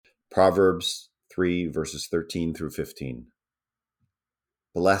Proverbs 3, verses 13 through 15.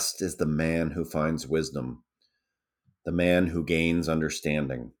 Blessed is the man who finds wisdom, the man who gains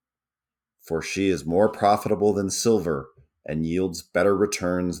understanding. For she is more profitable than silver and yields better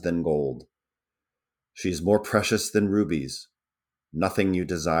returns than gold. She is more precious than rubies. Nothing you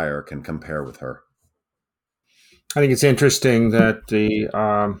desire can compare with her. I think it's interesting that the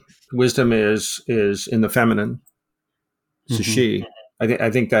wisdom is in the feminine. It's a she. I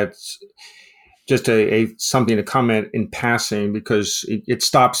think that's just a something to comment in passing, because it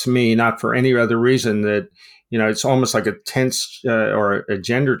stops me, not for any other reason, that it's almost like a tense or a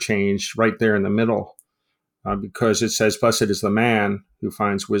gender change right there in the middle, because it says, "Blessed is the man who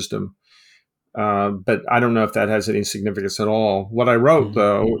finds wisdom." But I don't know if that has any significance at all. What I wrote,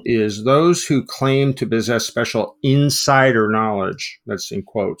 though, is those who claim to possess special insider knowledge, that's in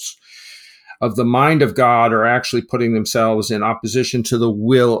quotes, of the mind of God are actually putting themselves in opposition to the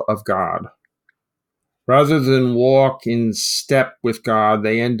will of God. Rather than walk in step with God,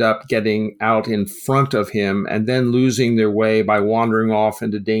 they end up getting out in front of him and then losing their way by wandering off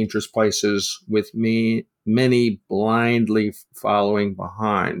into dangerous places with many blindly following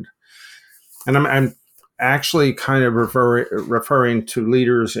behind. And I'm actually kind of referring to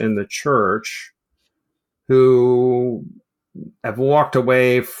leaders in the church who have walked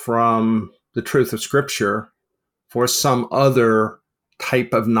away from the truth of Scripture for some other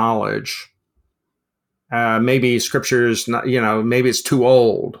type of knowledge. Maybe Scripture is not, maybe it's too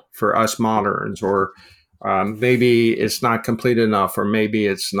old for us moderns, or maybe it's not complete enough, or maybe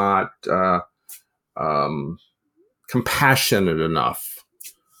it's not compassionate enough.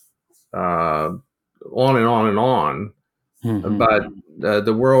 On and on and on. But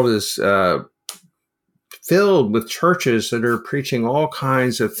the world is filled with churches that are preaching all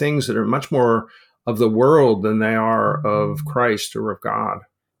kinds of things that are much more of the world than they are of Christ or of God.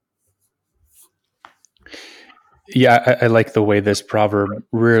 Yeah, I like the way this proverb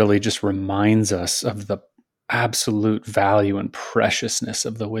really just reminds us of the absolute value and preciousness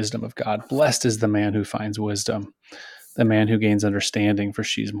of the wisdom of God. Blessed is the man who finds wisdom, the man who gains understanding, for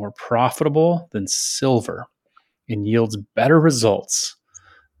she's more profitable than silver and yields better results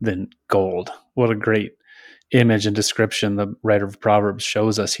than gold. What a great image and description the writer of Proverbs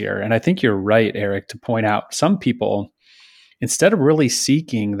shows us here. And I think you're right, Eric, to point out some people, instead of really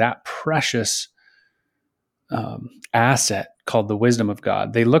seeking that precious asset called the wisdom of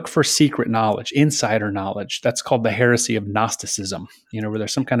God, they look for secret knowledge, insider knowledge. That's called the heresy of Gnosticism, where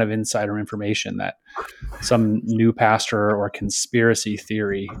there's some kind of insider information that some new pastor or conspiracy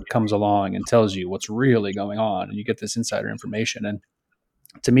theory comes along and tells you what's really going on, and you get this insider information. And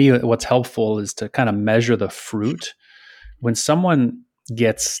to me, what's helpful is to kind of measure the fruit. When someone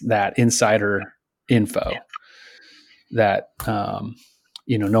gets that insider info that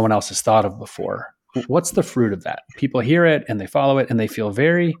no one else has thought of before, what's the fruit of that? People hear it and they follow it and they feel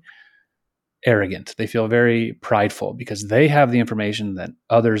very arrogant. They feel very prideful because they have the information that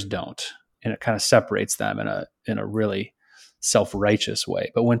others don't, and it kind of separates them in a really self-righteous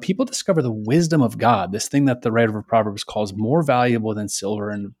way. But when people discover the wisdom of God, this thing that the writer of Proverbs calls more valuable than silver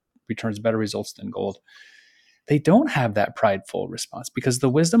and returns better results than gold, they don't have that prideful response, because the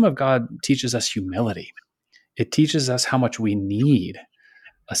wisdom of God teaches us humility. It teaches us how much we need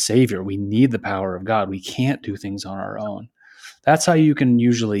a savior. We need the power of God. We can't do things on our own. That's how you can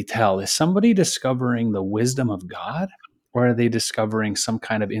usually tell. Is somebody discovering the wisdom of God, or are they discovering some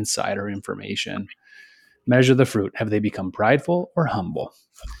kind of insider information? Measure the fruit. Have they become prideful or humble?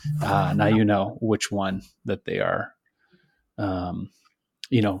 Now you know which one that they are,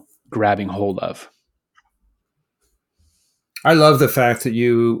 grabbing hold of. I love the fact that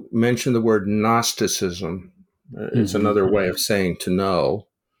you mentioned the word Gnosticism. It's another way of saying to know.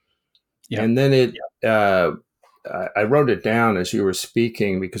 Yep. And then I wrote it down as you were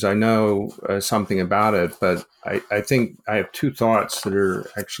speaking because I know something about it, but I think I have two thoughts that are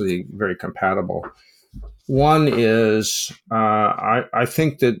actually very compatible. One is I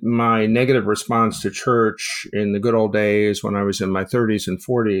think that my negative response to church in the good old days when I was in my 30s and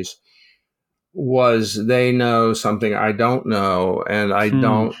 40s was they know something I don't know, and I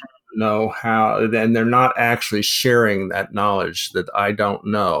don't know how, and they're not actually sharing that knowledge that I don't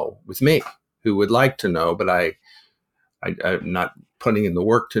know with me, who would like to know, but I'm not putting in the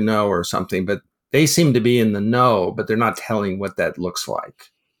work to know or something, but they seem to be in the know, but they're not telling what that looks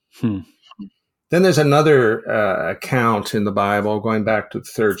like. Then there's another account in the Bible, going back to the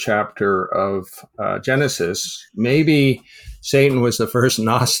 3rd chapter of Genesis. Maybe Satan was the first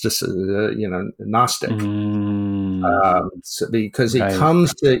Gnostic, because he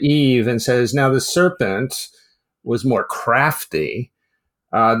comes to Eve and says, now the serpent was more crafty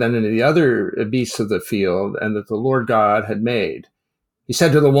than any of the other beasts of the field, and that the Lord God had made. He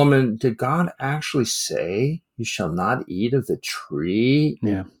said to the woman, did God actually say you shall not eat of the tree?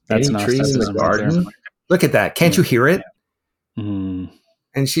 Yeah, that's any tree in the Gnosticism right there. garden? Look at that. Can't you hear it? Mm.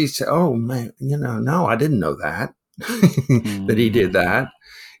 And she said, oh, man, no, I didn't know that, that he did that.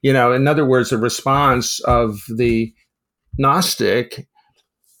 In other words, the response of the Gnostic,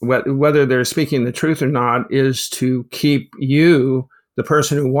 whether they're speaking the truth or not, is to keep you, the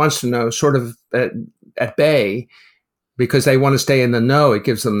person who wants to know, sort of at bay, because they want to stay in the know. It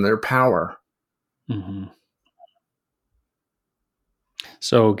gives them their power. Mm-hmm.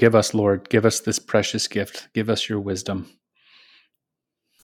 So give us, Lord, give us this precious gift. Give us your wisdom.